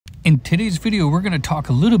In today's video, we're going to talk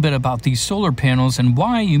a little bit about these solar panels and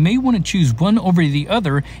why you may want to choose one over the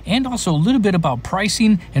other, and also a little bit about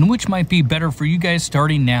pricing and which might be better for you guys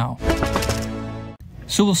starting now.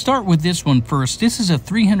 So we'll start with this one first. This is a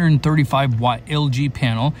 335 watt LG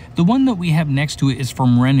panel. The one that we have next to it is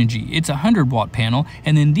from Renogy. It's a 100 watt panel,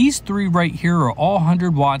 and then these three right here are all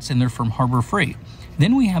 100 watts and they're from Harbor Freight.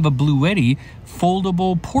 Then we have a Bluetti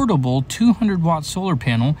foldable, portable 200 watt solar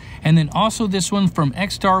panel, and then also this one from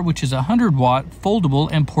Exstar, which is a 100 watt foldable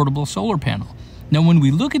and portable solar panel. Now, when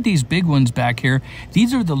we look at these big ones back here,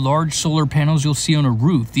 these are the large solar panels you'll see on a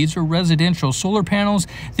roof. These are residential solar panels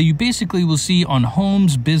that you basically will see on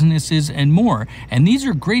homes, businesses, and more. And these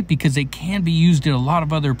are great because they can be used in a lot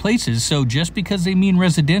of other places. So just because they mean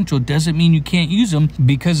residential doesn't mean you can't use them,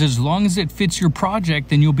 because as long as it fits your project,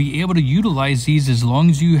 then you'll be able to utilize these as long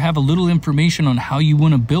as you have a little information on how you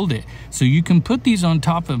want to build it. So you can put these on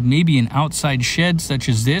top of maybe an outside shed such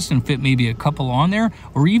as this and fit maybe a couple on there,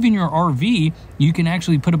 or even your RV. You can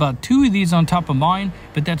actually put about 2 of these on top of mine,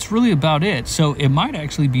 but that's really about it. So it might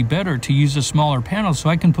actually be better to use a smaller panel so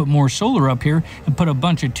I can put more solar up here and put a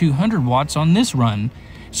bunch of 200 watts on this run.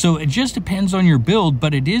 So it just depends on your build,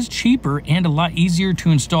 but it is cheaper and a lot easier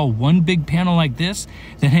to install one big panel like this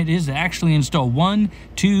than it is to actually install 1,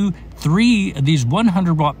 2, 3 of these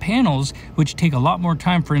 100 watt panels, which take a lot more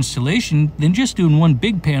time for installation than just doing one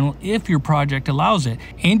big panel if your project allows it.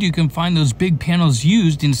 And you can find those big panels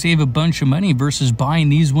used and save a bunch of money versus buying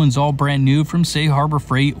these ones all brand new from, say, Harbor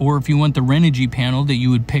Freight, or if you want the Renogy panel that you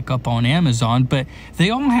would pick up on Amazon. But they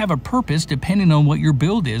all have a purpose depending on what your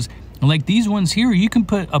build is. Like these ones here, you can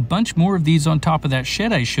put a bunch more of these on top of that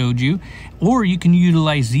shed I showed you, or you can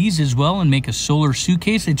utilize these as well and make a solar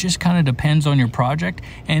suitcase. It just kind of depends on your project.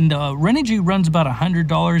 And Renogy runs about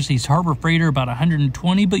 $100. These Harbor Freight are about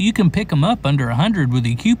 $120, but you can pick them up under $100 with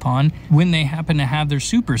a coupon when they happen to have their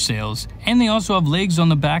super sales. And they also have legs on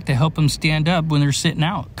the back to help them stand up when they're sitting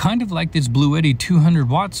out. Kind of like this Bluetti 200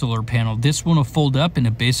 watt solar panel. This one will fold up into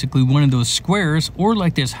basically one of those squares, or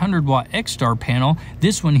like this 100 watt Exstar panel.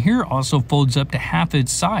 This one here also folds up to half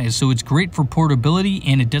its size, so it's great for portability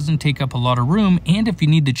and it doesn't take up a lot of room. And if you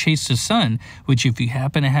need to chase the sun, which if you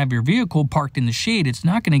happen to have your vehicle parked in the shade, it's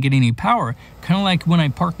not going to get any power. Kind of like when I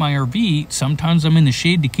park my RV, sometimes I'm in the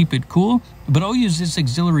shade to keep it cool, but I'll use this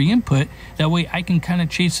auxiliary input. That way I can kind of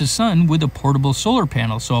chase the sun with a portable solar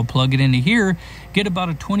panel. So I'll plug it into here, get about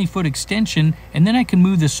a 20-foot extension, and then I can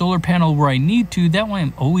move the solar panel where I need to. That way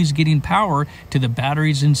I'm always getting power to the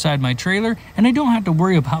batteries inside my trailer, and I don't have to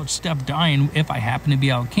worry about stuff dying if I happen to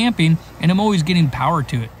be out camping, and I'm always getting power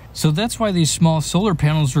to it. So that's why these small solar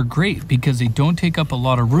panels are great, because they don't take up a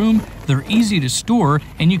lot of room, they're easy to store,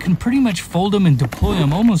 and you can pretty much fold them and deploy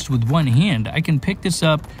them almost with one hand. I can pick this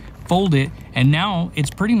up, fold it, and now it's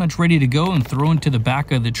pretty much ready to go and throw into the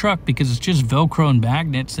back of the truck, because it's just Velcro and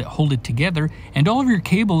magnets that hold it together, and all of your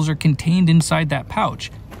cables are contained inside that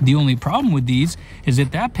pouch. The only problem with these is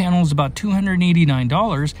that that panel is about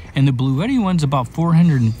 $289 and the Bluetti one's about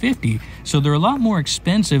 $450. So they're a lot more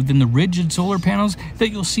expensive than the rigid solar panels that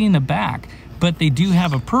you'll see in the back, but they do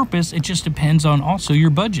have a purpose. It just depends on also your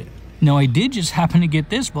budget. Now, I did just happen to get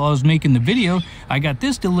this while I was making the video. I got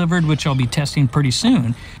this delivered, which I'll be testing pretty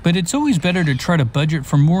soon. But it's always better to try to budget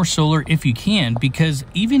for more solar if you can, because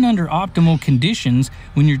even under optimal conditions,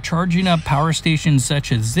 when you're charging up power stations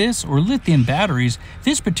such as this or lithium batteries,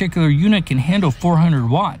 this particular unit can handle 400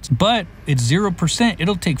 watts, but it's 0%.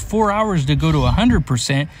 It'll take 4 hours to go to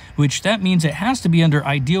 100%, which that means it has to be under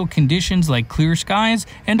ideal conditions like clear skies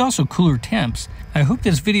and also cooler temps. I hope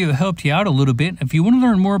this video helped you out a little bit. If you want to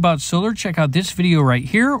learn more about solar, check out this video right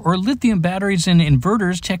here, or lithium batteries and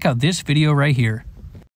inverters, check out this video right here.